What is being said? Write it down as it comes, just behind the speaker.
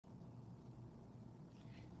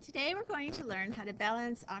Today we're going to learn how to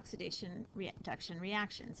balance oxidation reduction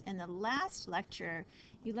reactions. In the last lecture,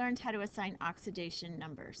 you learned how to assign oxidation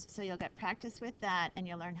numbers. So you'll get practice with that and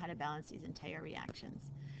you'll learn how to balance these entire reactions.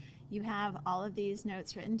 You have all of these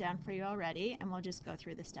notes written down for you already, and we'll just go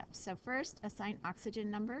through the steps. So first, assign oxygen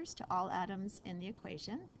numbers to all atoms in the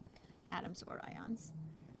equation, atoms or ions.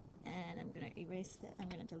 And I'm going to erase that. I'm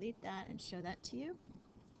going to delete that and show that to you.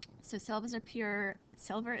 So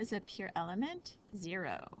silver is a pure element,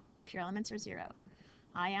 0. Pure elements are 0.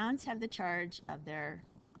 Ions have the charge of their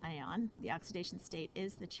ion. The oxidation state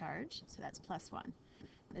is the charge, so that's +1.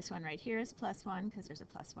 This one right here is +1 because there's a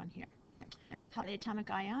 +1 here. Polyatomic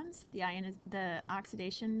ions, the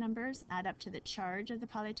oxidation numbers add up to the charge of the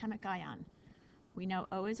polyatomic ion. We know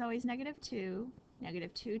O is always -2.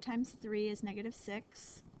 -2 times 3 is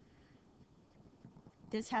 -6.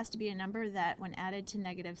 This has to be a number that, when added to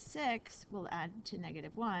 -6, will add to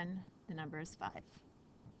 -1. The number is 5.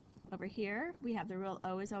 Over here, we have the rule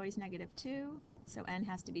O is always -2, so N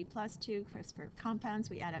has to be +2, because for compounds,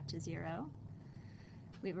 we add up to 0.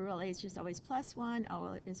 We have a rule H is always +1,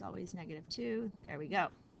 O is always -2. There we go.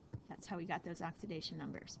 That's how we got those oxidation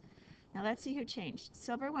numbers. Now let's see who changed.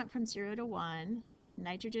 Silver went from 0 to 1.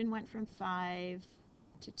 Nitrogen went from 5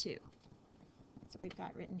 to 2. That's what we've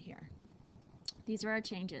got written here. These are our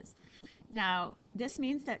changes. Now, this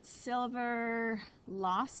means that silver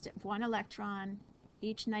lost 1 electron.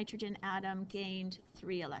 Each nitrogen atom gained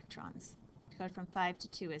 3 electrons. To go from 5 to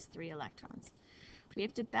 2 is 3 electrons. We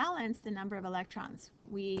have to balance the number of electrons.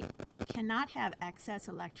 We cannot have excess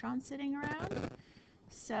electrons sitting around,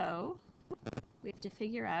 so we have to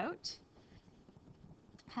figure out,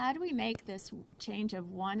 how do we make this change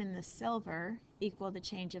of 1 in the silver equal the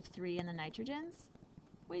change of 3 in the nitrogens?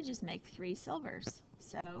 We just make 3 silvers.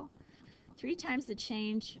 So 3 times the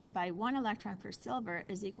change by 1 electron for silver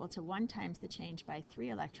is equal to 1 times the change by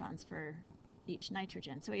 3 electrons for each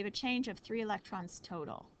nitrogen. So we have a change of 3 electrons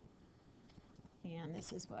total. And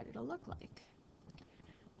this is what it'll look like.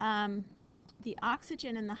 The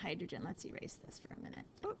oxygen and the hydrogen, let's erase this for a minute.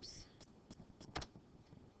 Oops.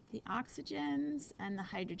 The oxygens and the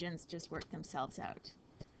hydrogens just work themselves out.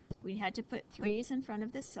 We had to put 3's in front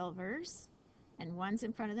of the silvers and 1's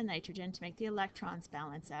in front of the nitrogen to make the electrons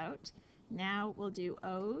balance out. Now we'll do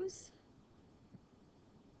O's.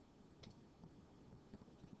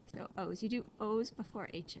 So O's, you do O's before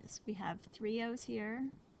H's. We have 3 O's here.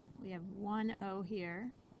 We have 1 O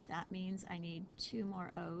here. That means I need 2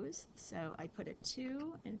 more O's. So I put a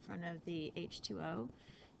 2 in front of the H2O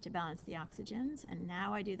to balance the oxygens. And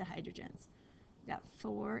now I do the hydrogens. We've got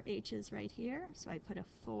 4 H's right here. So I put a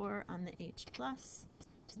 4 on the H plus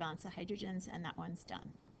to balance the hydrogens, and that one's done.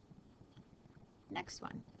 Next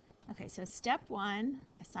one. Okay, so step 1,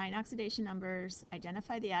 assign oxidation numbers,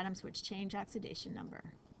 identify the atoms which change oxidation number.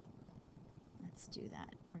 Let's do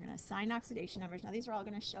that. We're going to assign oxidation numbers. Now these are all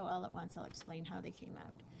going to show all at once. I'll explain how they came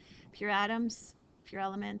out. Pure atoms, pure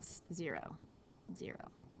elements, 0. 0.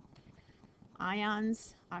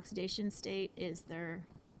 Ions, oxidation state is their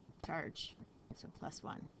charge, so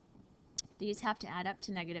 +1. These have to add up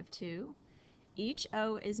to -2. Each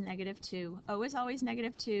O is -2. O is always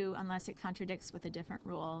 -2 unless it contradicts with a different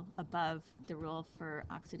rule above the rule for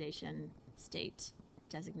oxidation state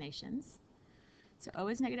designations. So O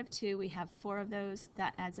is -2. We have 4 of those.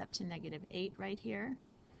 That adds up to -8 right here.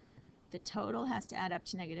 The total has to add up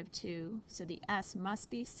to -2. So the S must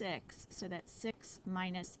be 6. So that's 6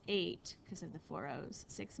 minus 8 because of the 4 O's.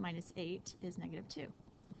 6 minus 8 is -2.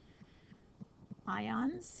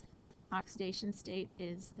 Ions, oxidation state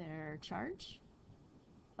is their charge.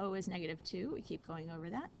 O is -2. We keep going over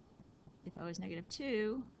that. If O is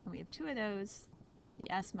 -2, and we have 2 of those, the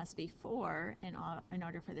S must be 4 in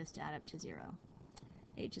order for this to add up to 0.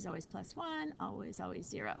 H is always +1, always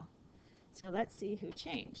 0. So let's see who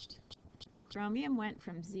changed. Chromium went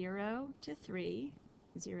from 0 to 3,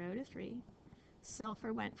 0 to 3.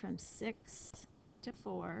 Sulfur went from 6 to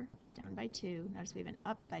 4, down by 2. Notice we have an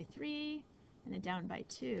up by 3 and a down by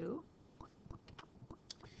 2.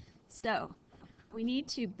 So we need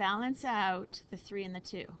to balance out the 3 and the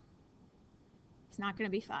 2. It's not going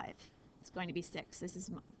to be 5. It's going to be 6. This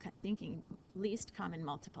is thinking least common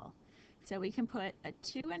multiple. So we can put a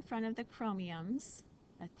 2 in front of the chromiums,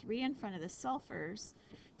 a 3 in front of the sulfurs,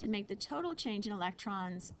 to make the total change in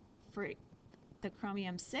electrons for the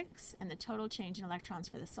chromium 6 and the total change in electrons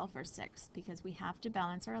for the sulfur 6, because we have to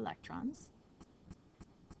balance our electrons.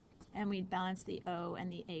 And we'd balance the O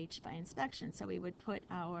and the H by inspection. So we would put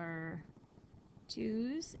our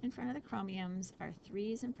 2's in front of the chromiums, our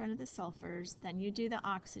 3's in front of the sulfurs, then you do the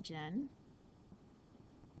oxygen.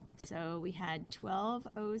 So we had 12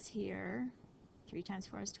 O's here, 3 times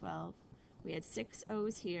 4 is 12. We had 6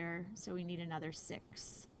 O's here, so we need another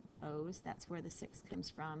 6 O's. That's where the 6 comes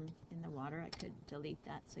from in the water. I could delete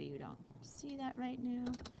that so you don't see that right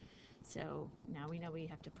now. So now we know we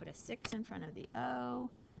have to put a 6 in front of the O,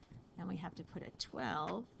 and we have to put a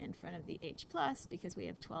 12 in front of the H plus because we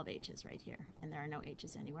have 12 H's right here, and there are no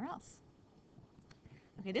H's anywhere else.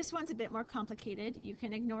 Okay, this one's a bit more complicated. You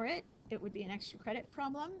can ignore it. It would be an extra credit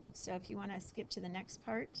problem. So if you want to skip to the next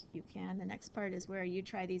part, you can. The next part is where you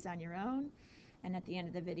try these on your own. And at the end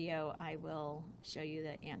of the video, I will show you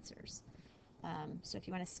the answers. So if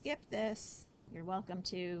you want to skip this, you're welcome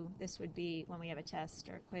to. This would be when we have a test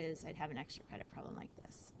or a quiz, I'd have an extra credit problem like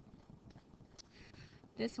this.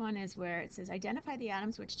 This one is where it says, identify the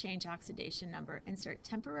atoms which change oxidation number. Insert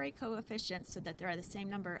temporary coefficients so that there are the same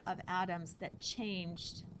number of atoms that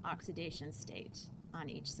changed oxidation state on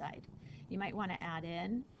each side. You might want to add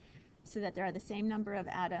in so that there are the same number of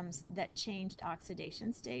atoms that changed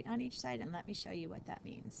oxidation state on each side, and let me show you what that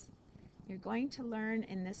means. You're going to learn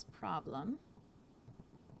in this problem,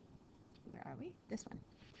 where are we? This one,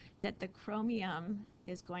 that the chromium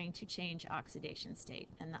is going to change oxidation state,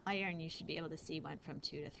 and the iron you should be able to see went from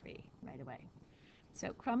 2 to 3 right away.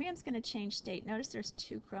 So chromium's going to change state. Notice there's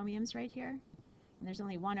 2 chromiums right here, and there's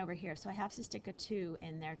only 1 over here, so I have to stick a 2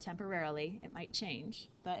 in there temporarily. It might change,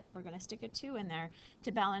 but we're going to stick a 2 in there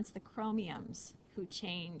to balance the chromiums who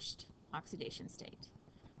changed oxidation state.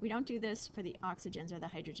 We don't do this for the oxygens or the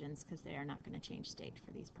hydrogens because they are not going to change state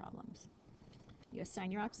for these problems. You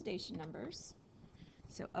assign your oxidation numbers.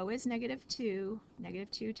 So O is -2.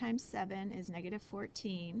 -2 times 7 is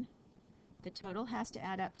 -14. The total has to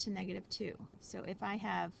add up to -2. So if I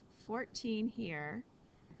have 14 here,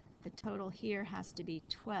 the total here has to be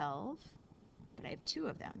 12, but I have 2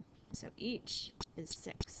 of them. So each is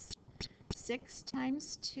 6. 6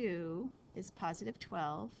 times 2 is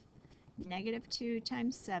 +12. -2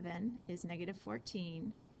 times 7 is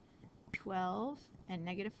 -14. 12 and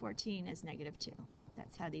 -14 is -2.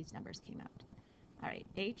 That's how these numbers came out. All right,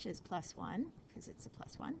 H is +1 because it's a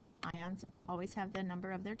 +1. Ions always have the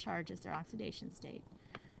number of their charge as their oxidation state.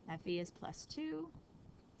 Fe is +2,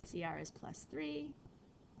 Cr is +3,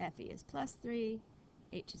 Fe is +3,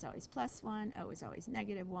 H is always +1, O is always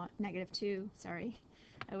 -2, sorry.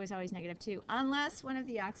 O is always -2, unless one of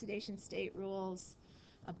the oxidation state rules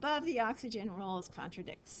above the oxygen rules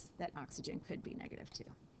contradicts that oxygen could be -2.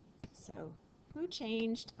 So who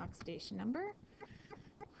changed oxidation number?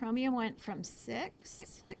 Chromium went from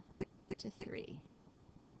 6 to 3.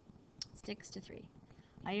 6 to 3.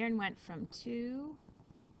 Iron went from 2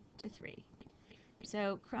 to 3.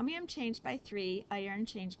 So chromium changed by 3, iron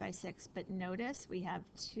changed by 6, but notice we have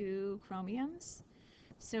 2 chromiums.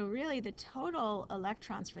 So really the total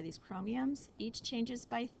electrons for these chromiums, each changes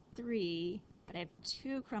by 3, but I have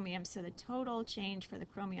 2 chromiums, so the total change for the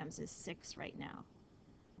chromiums is 6 right now.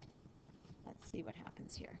 Let's see what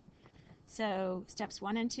happens here. So steps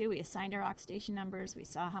 1 and 2, we assigned our oxidation numbers. We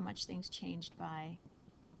saw how much things changed by.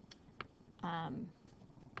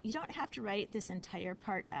 You don't have to write this entire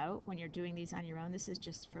part out when you're doing these on your own. This is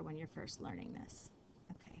just for when you're first learning this.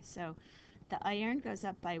 Okay, so the iron goes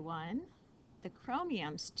up by 1. The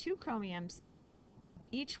chromiums, 2 chromiums,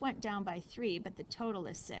 each went down by 3, but the total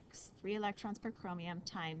is 6. 3 electrons per chromium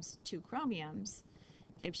times 2 chromiums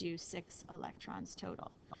gives you 6 electrons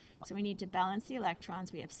total. So we need to balance the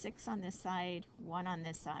electrons. We have 6 on this side, 1 on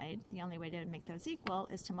this side. The only way to make those equal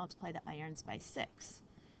is to multiply the irons by 6.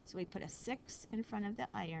 So we put a 6 in front of the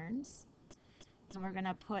irons, and we're going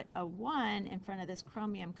to put a 1 in front of this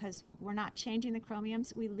chromium because we're not changing the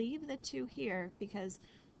chromiums. We leave the 2 here because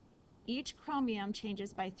each chromium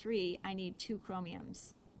changes by 3. I need 2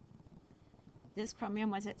 chromiums. This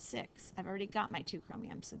chromium was at 6. I've already got my 2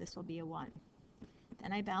 chromiums, so this will be a 1.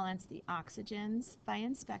 Then I balance the oxygens by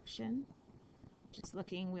inspection. Just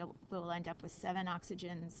looking, we'll end up with 7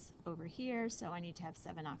 oxygens over here, so I need to have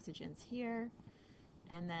 7 oxygens here.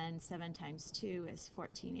 And then 7 times 2 is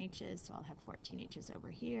 14 H's, so I'll have 14 H's over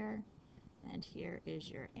here. And here is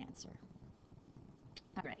your answer.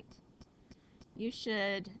 All right. You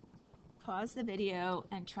should pause the video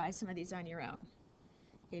and try some of these on your own.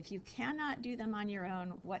 If you cannot do them on your own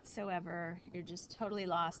whatsoever, you're just totally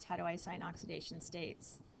lost. How do I assign oxidation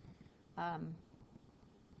states?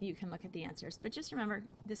 You can look at the answers. But just remember,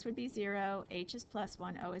 this would be 0, H is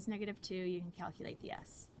 +1, O is -2, you can calculate the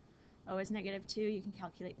S. O is -2, you can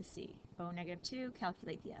calculate the C. O -2,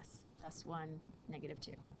 calculate the S. +1,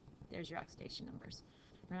 -2. There's your oxidation numbers.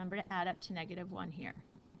 Remember to add up to -1 here.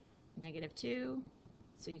 -2,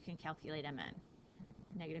 so you can calculate Mn.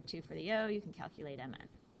 -2 for the O, you can calculate Mn.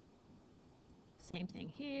 Same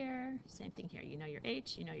thing here, same thing here. You know your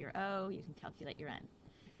H, you know your O, you can calculate your N.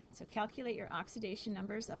 So calculate your oxidation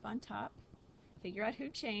numbers up on top, figure out who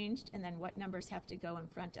changed, and then what numbers have to go in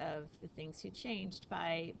front of the things who changed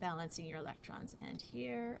by balancing your electrons. And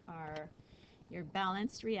here are your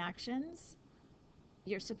balanced reactions.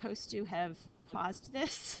 You're supposed to have paused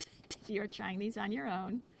this if you're trying these on your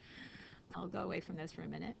own. I'll go away from this for a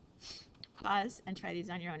minute. Pause and try these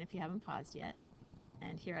on your own if you haven't paused yet.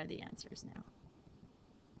 And here are the answers now.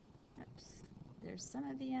 Oops. There's some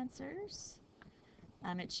of the answers.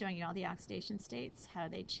 It's showing you all the oxidation states, how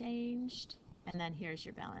they changed, and then here's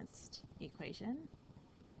your balanced equation.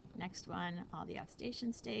 Next one, all the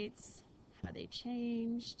oxidation states, how they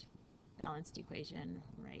changed, balanced equation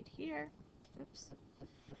right here. Oops.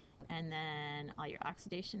 And then all your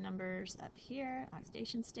oxidation numbers up here,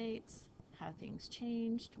 oxidation states, how things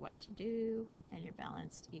changed, what to do, and your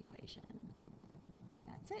balanced equation.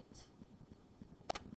 That's it.